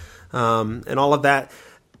Ogma, and all of that.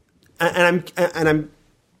 And I'm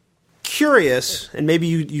curious, and maybe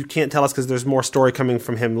you can't tell us because there's more story coming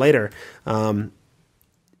from him later.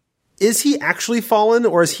 Is he actually fallen,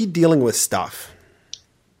 or is he dealing with stuff?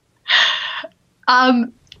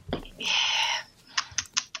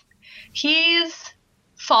 He's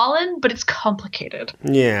fallen, but it's complicated.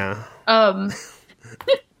 Yeah. I'm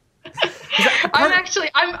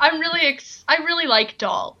really like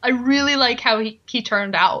Doll. I really like how he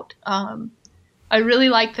turned out. I really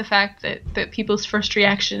like the fact that people's first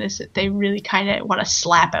reaction is that they really kind of want to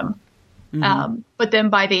slap him. But then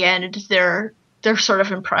by the end, they're sort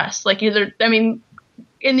of impressed.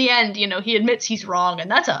 In the end, he admits he's wrong,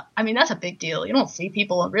 and that's a big deal. You don't see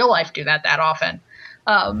people in real life do that often.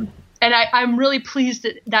 And I'm really pleased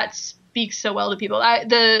that speaks so well to people.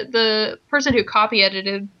 The person who copy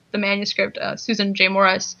edited the manuscript, Susan J.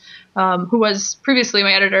 Morris, who was previously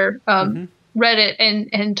my editor, read it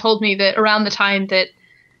and told me that around the time that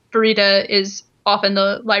Farida is off in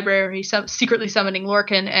the library secretly summoning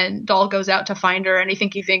Lorcan, and Doll goes out to find her, and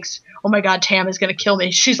he thinks, oh my god, Tam is going to kill me.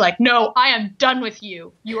 She's like, no, I am done with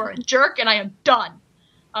you. You are a jerk, and I am done.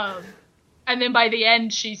 And then by the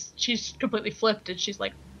end, she's completely flipped, and she's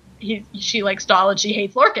like, she likes Doll and she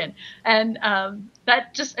hates Lorcan. And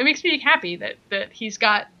that just, it makes me happy that he's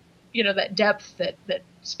got, that depth that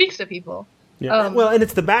speaks to people. Yeah. Well, and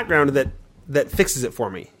it's the background that fixes it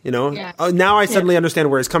for me, Yeah. Now I suddenly understand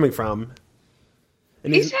where he's coming from.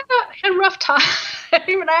 And he's had a rough time.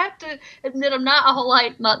 I have to admit, I'm not a whole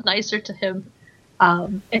lot nicer to him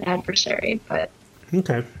in Adversary, but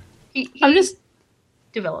okay. He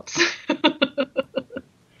develops.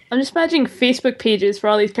 I'm just imagining Facebook pages for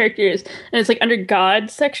all these characters, and it's under God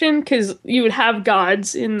section, because you would have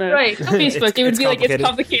gods in the Facebook. It would be it's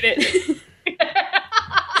complicated.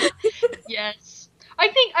 Yes. I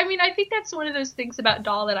think that's one of those things about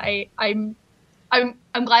Doll that I'm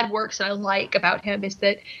glad works and I like about him is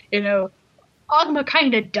that, Ogma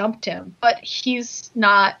kind of dumped him, but he's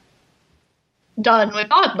not done with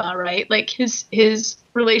Ogma, right? His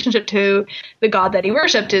relationship to the god that he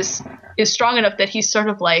worshipped is strong enough that he's sort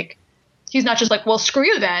of he's not just well, screw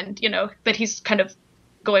you then, but he's kind of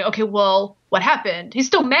going, okay, well, what happened? He's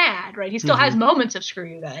still mad, right? He still has moments of screw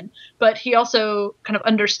you then, but he also kind of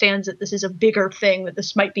understands that this is a bigger thing, that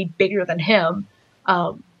this might be bigger than him.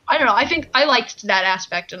 I don't know. I think I liked that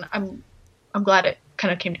aspect, and I'm glad it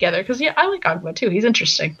kind of came together, because I like Ogba too. He's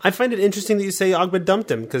interesting. I find it interesting that you say Ogba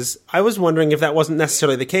dumped him, because I was wondering if that wasn't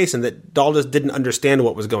necessarily the case and that Dahl just didn't understand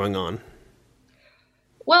what was going on.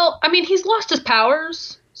 Well, I mean, he's lost his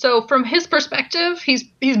powers, so from his perspective, he's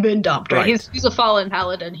been dumped, right? He's a fallen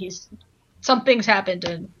paladin. Something's happened,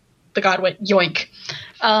 and the god went yoink.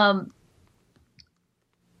 And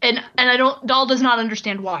Dahl does not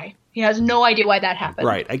understand why. He has no idea why that happened.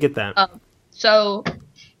 Right, I get that.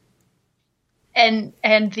 And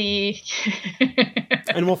the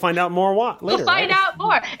and we'll find out more later. We'll find out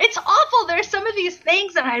more. It's awful. There's some of these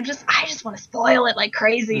things that I just want to spoil it like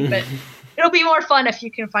crazy, but it'll be more fun if you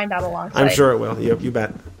can find out alongside. I'm sure it will. Yep, you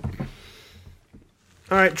bet.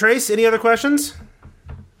 All right, Trace, any other questions?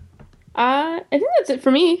 I think that's it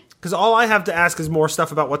for me. Because all I have to ask is more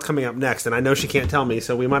stuff about what's coming up next, and I know she can't tell me,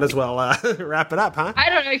 so we might as well wrap it up, huh? I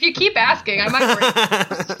don't know. If you keep asking, I might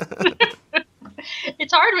break.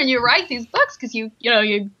 It's hard when you write these books because you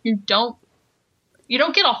don't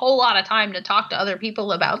get a whole lot of time to talk to other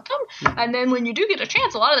people about them, and then when you do get a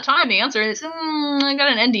chance, a lot of the time the answer is I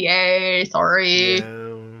got an NDA. Sorry.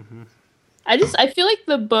 Yeah. I feel like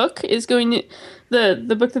the book is going to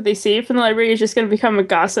the book that they saved from the library is just going to become a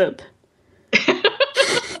gossip.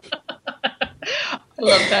 I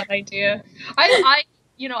love that idea. I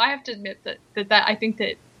have to admit that I think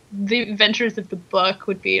that the adventures of the book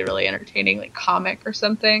would be really entertaining, like comic or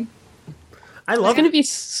something. I love. I'm going to be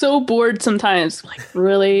so bored sometimes. Like,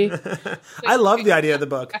 really? I love the idea of the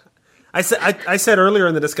book. I said earlier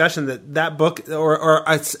in the discussion that book or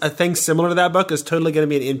a thing similar to that book is totally going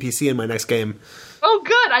to be an NPC in my next game. Oh,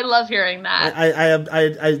 good! I love hearing that.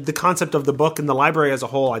 I the concept of the book and the library as a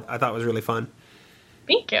whole, I thought was really fun.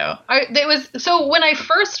 Thank you. So when I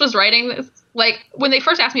first was writing this, like when they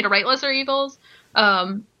first asked me to write Lesser Evils,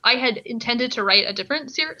 I had intended to write a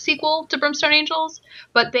different sequel to Brimstone Angels,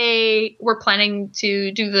 but they were planning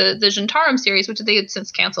to do the Zhentarim series, which they had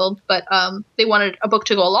since canceled. But they wanted a book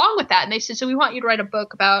to go along with that, and they said, "So we want you to write a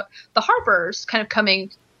book about the Harpers, kind of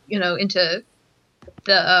coming, into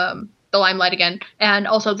the limelight again, and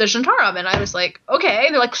also the Zhentarim." And I was like, "Okay."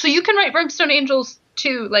 They're like, "So you can write Brimstone Angels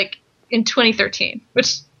too, like in 2013,"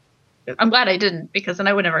 which I'm glad I didn't, because then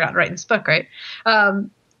I would never gotten to write this book, right?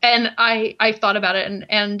 And I thought about it,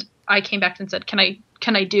 and I came back and said, can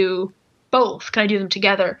I do both? Can I do them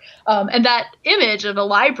together? And that image of a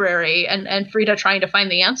library and Frida trying to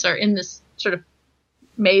find the answer in this sort of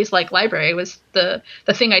maze-like library was the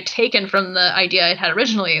thing I'd taken from the idea I'd had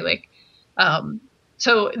originally. Like,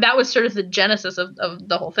 so that was sort of the genesis of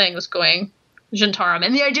the whole thing, was going Zhentarim.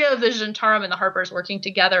 And the idea of the Zhentarim and the Harpers working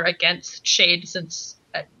together against Shade, since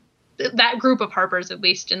that group of Harpers, at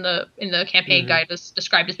least in the campaign guide, was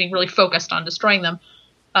described as being really focused on destroying them.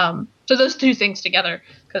 So those two things together,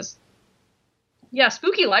 because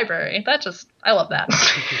spooky library. I love that.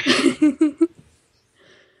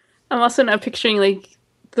 I'm also now picturing like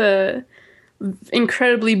the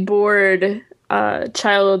incredibly bored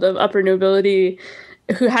child of upper nobility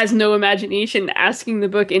who has no imagination asking the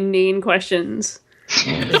book inane questions.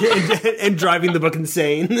 and driving the book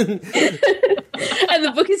insane. And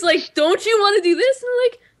the book is like, "Don't you want to do this?" And I'm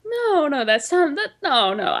like,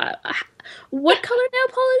 "No, no. What color nail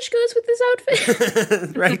polish goes with this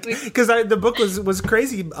outfit?" Right, because the book was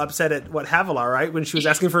crazy upset at Havilar, right, when she was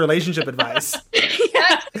asking for relationship advice.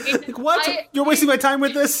 Yeah. Like, what? You're wasting my time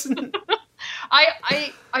with this?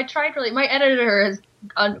 I tried really. My editor has,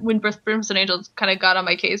 when Brimstone Angels kind of got on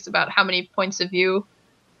my case about how many points of view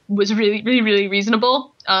was really, really, really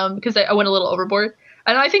reasonable, because I went a little overboard.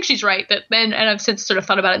 And I think she's right and I've since sort of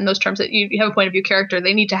thought about it in those terms, that you have a point of view character,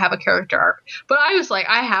 they need to have a character arc. But I was like,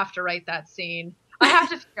 I have to write that scene. I have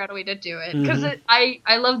to figure out a way to do it, because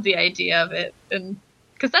I love the idea of it, and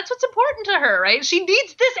because that's what's important to her, right? She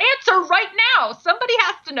needs this answer right now. Somebody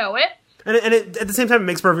has to know it. And at the same time, it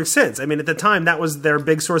makes perfect sense. I mean, at the time, that was their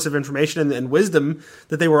big source of information and wisdom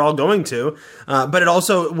that they were all going to. But it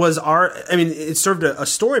also was it served a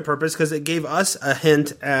story purpose, because it gave us a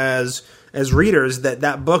hint as readers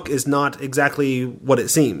that book is not exactly what it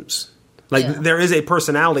seems. Like, there is a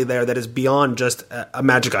personality there that is beyond just a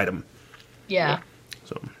magic item. Yeah.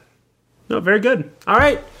 So, no, very good. All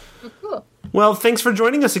right. Cool. Well, thanks for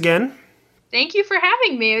joining us again. Thank you for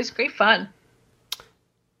having me. It was great fun.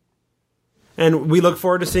 And we look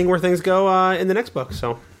forward to seeing where things go in the next book.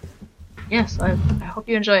 So, yes, I hope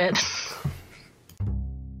you enjoy it.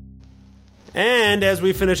 And as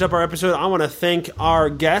we finish up our episode, I want to thank our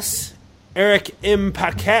guests, Eric M.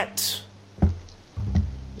 Paquette.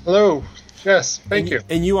 Hello. Yes, thank you.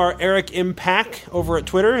 And you are Eric M. Pack over at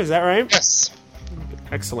Twitter, is that right? Yes.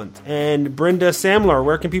 Excellent. And Brenda Samler,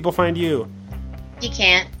 where can people find you? You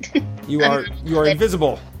can't. You are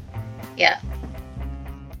invisible. Yeah.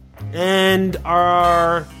 And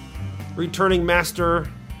our returning master,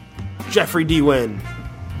 Jeffrey D. Wynn.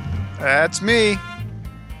 That's me.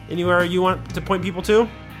 Anywhere you want to point people to?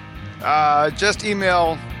 Just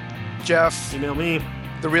email Jeff, Email me.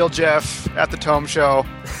 the real Jeff, at the Tome Show,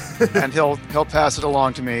 and he'll pass it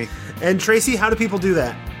along to me. And Tracy, how do people do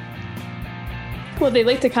that? Well, they'd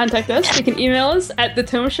like to contact us. They can email us at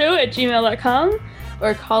thetomeshow@gmail.com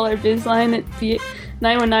or call our biz line at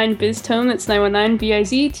 919-BIZ-TOME. That's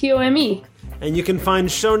 919-BIZ-TOME. And you can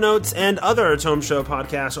find show notes and other Tome Show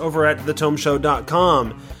podcasts over at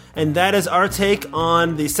thetomeshow.com. And that is our take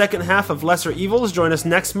on the second half of Lesser Evils. Join us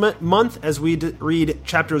next month as we read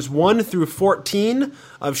chapters 1 through 14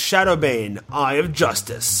 of Shadowbane, Eye of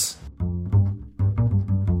Justice.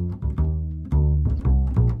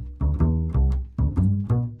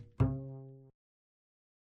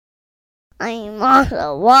 I'm on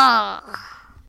the wall.